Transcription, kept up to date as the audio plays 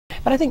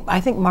But I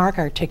think Mark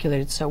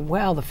articulated so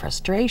well the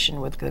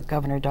frustration with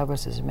Governor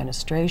Douglas's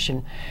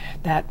administration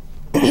that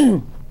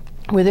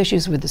with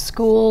issues with the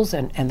schools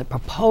and the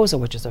proposal,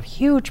 which is a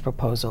huge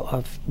proposal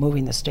of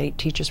moving the state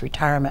teachers'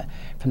 retirement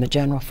from the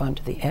general fund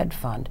to the ed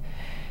fund,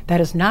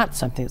 that is not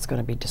something that's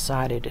going to be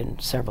decided in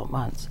several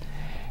months.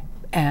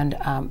 And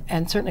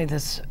certainly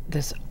this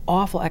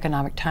awful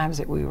economic times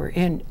that we were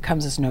in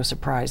comes as no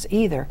surprise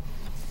either.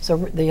 So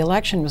the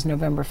election was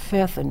November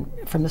 5th, and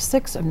from the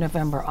 6th of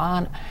November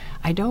on,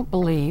 I don't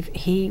believe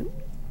he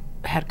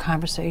had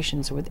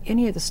conversations with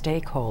any of the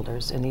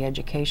stakeholders in the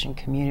education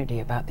community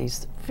about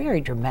these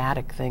very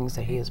dramatic things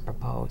that he has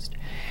proposed.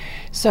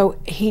 So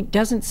he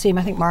doesn't seem,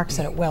 I think Mark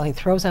said it well, he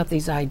throws out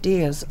these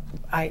ideas.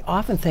 I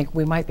often think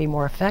we might be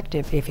more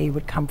effective if he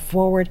would come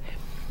forward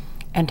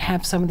and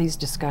have some of these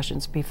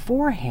discussions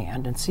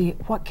beforehand and see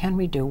what can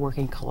we do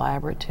working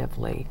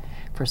collaboratively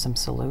for some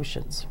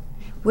solutions.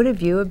 What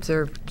have you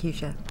observed,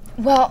 Kesha?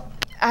 Well,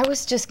 I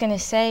was just going to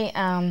say,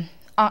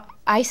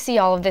 I see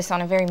all of this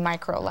on a very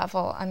micro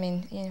level. I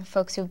mean, you know,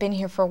 folks who've been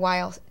here for a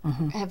while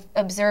have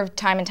observed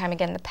time and time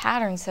again the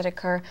patterns that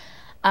occur.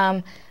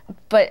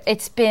 But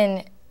it's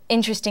been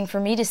interesting for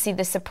me to see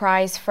the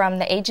surprise from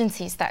the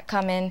agencies that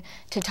come in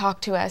to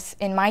talk to us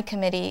in my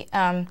committee.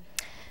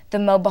 The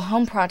Mobile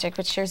Home Project,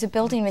 which shares a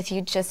building with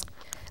you, just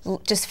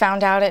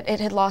found out it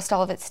had lost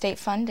all of its state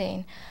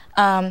funding.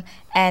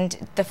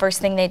 And the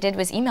first thing they did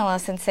was email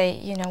us and say,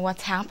 you know,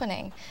 what's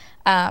happening?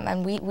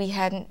 And we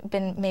hadn't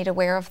been made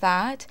aware of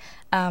that.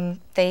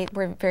 They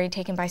were very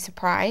taken by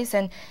surprise,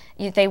 and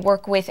they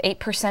work with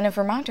 8% of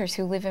Vermonters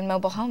who live in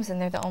mobile homes,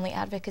 and they're the only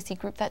advocacy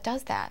group that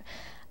does that.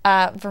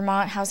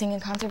 Vermont Housing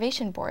and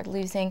Conservation Board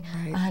losing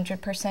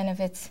 100% of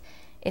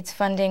its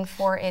funding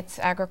for its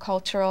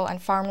agricultural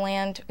and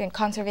farmland and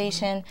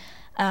conservation,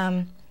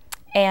 and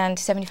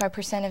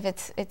 75% of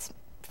its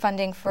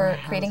funding for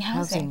creating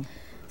housing.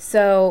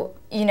 So,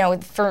 you know,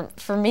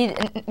 for me,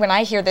 when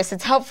I hear this,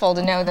 it's helpful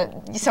to know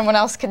that someone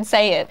else can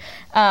say it.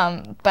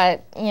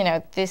 But, you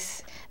know,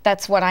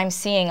 that's what I'm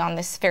seeing on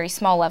this very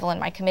small level in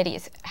my committee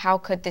is how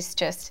could this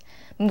just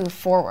move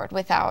forward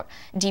without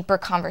deeper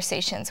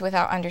conversations,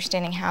 without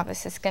understanding how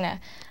this is going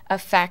to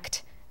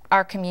affect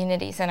our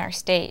communities and our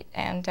state.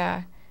 And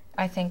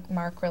I think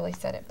Mark really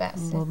said it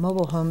best. Well,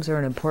 mobile homes are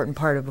an important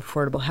part of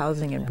affordable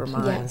housing in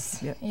Vermont. Yes.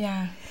 Yep.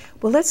 Yeah.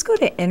 Well, let's go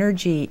to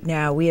energy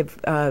now. We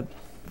have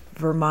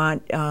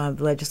Vermont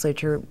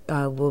legislature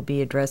will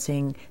be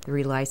addressing the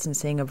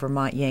relicensing of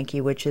Vermont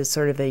Yankee, which is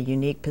sort of a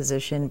unique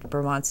position.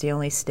 Vermont's the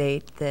only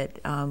state that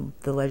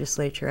the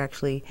legislature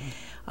actually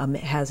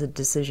has a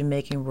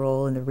decision-making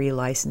role in the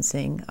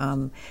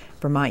relicensing.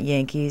 Vermont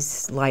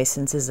Yankee's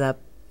license is up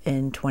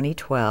in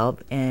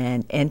 2012,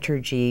 and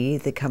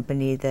Entergy, the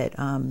company that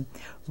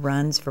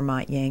runs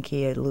Vermont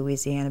Yankee, a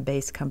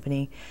Louisiana-based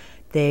company,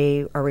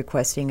 they are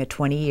requesting a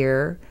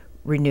 20-year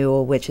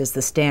renewal, which is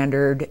the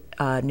standard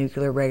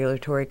Nuclear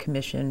Regulatory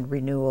Commission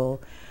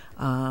renewal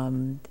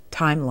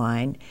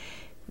timeline.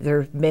 There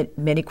are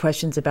many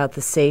questions about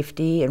the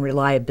safety and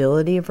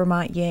reliability of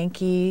Vermont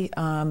Yankee.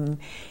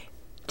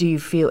 Do you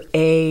feel,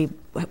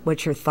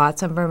 what's your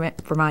thoughts on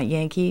Vermont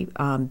Yankee,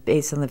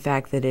 based on the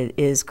fact that it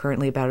is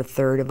currently about a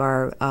third of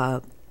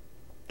our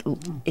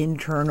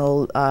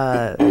internal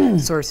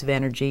source of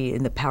energy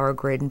in the power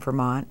grid in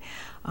Vermont,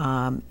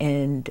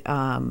 and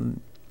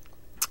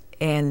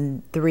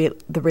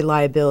the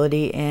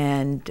reliability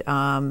and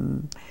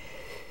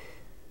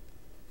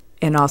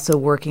also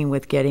working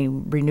with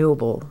getting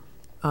renewable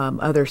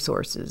other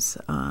sources.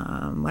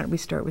 Why don't we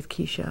start with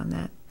Kesha on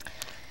that?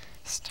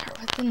 Start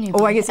with the new.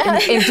 Oh, I guess.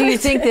 And do you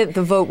think that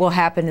the vote will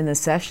happen in the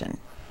session?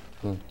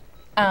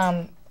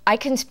 I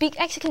can speak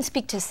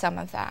to some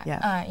of that.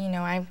 Yeah. You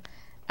know,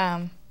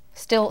 I'm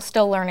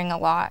still learning a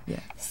lot.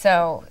 Yeah.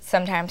 So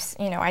sometimes,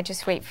 you know, I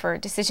just wait for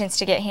decisions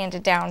to get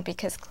handed down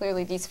because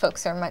clearly these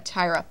folks are much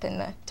higher up in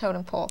the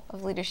totem pole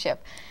of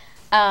leadership.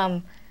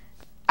 I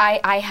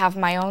have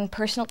my own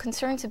personal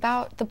concerns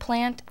about the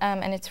plant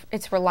and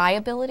its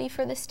reliability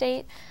for the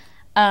state.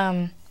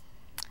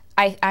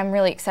 I'm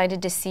really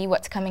excited to see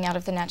what's coming out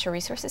of the Natural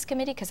Resources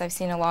Committee because I've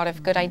seen a lot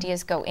of good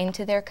ideas go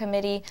into their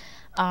committee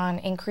on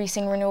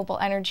increasing renewable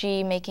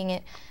energy, making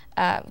it,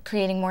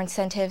 creating more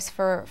incentives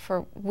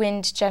for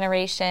wind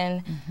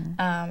generation,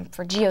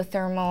 for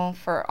geothermal,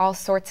 for all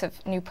sorts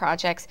of new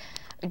projects.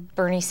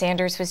 Bernie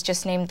Sanders was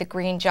just named the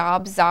Green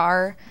Job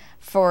Czar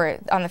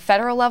on the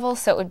federal level,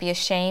 so it would be a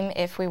shame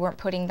if we weren't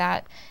putting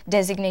that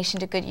designation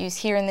to good use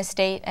here in the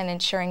state and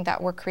ensuring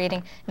that we're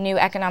creating new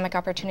economic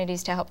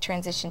opportunities to help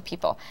transition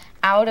people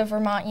out of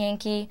Vermont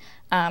Yankee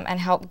and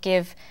help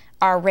give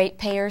our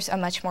ratepayers a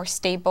much more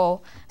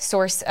stable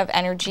source of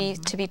energy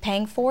to be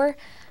paying for.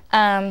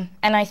 And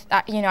I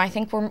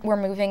think we're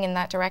moving in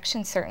that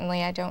direction.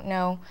 Certainly, I don't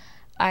know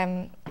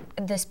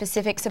the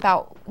specifics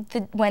about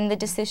when the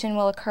decision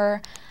will occur,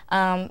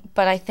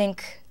 but I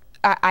think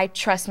I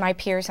trust my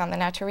peers on the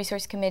Natural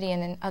Resource Committee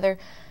and in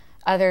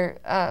other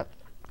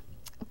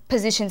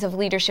positions of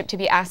leadership to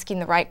be asking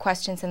the right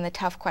questions and the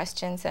tough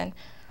questions and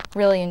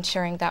really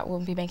ensuring that we'll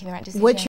be making the right decision.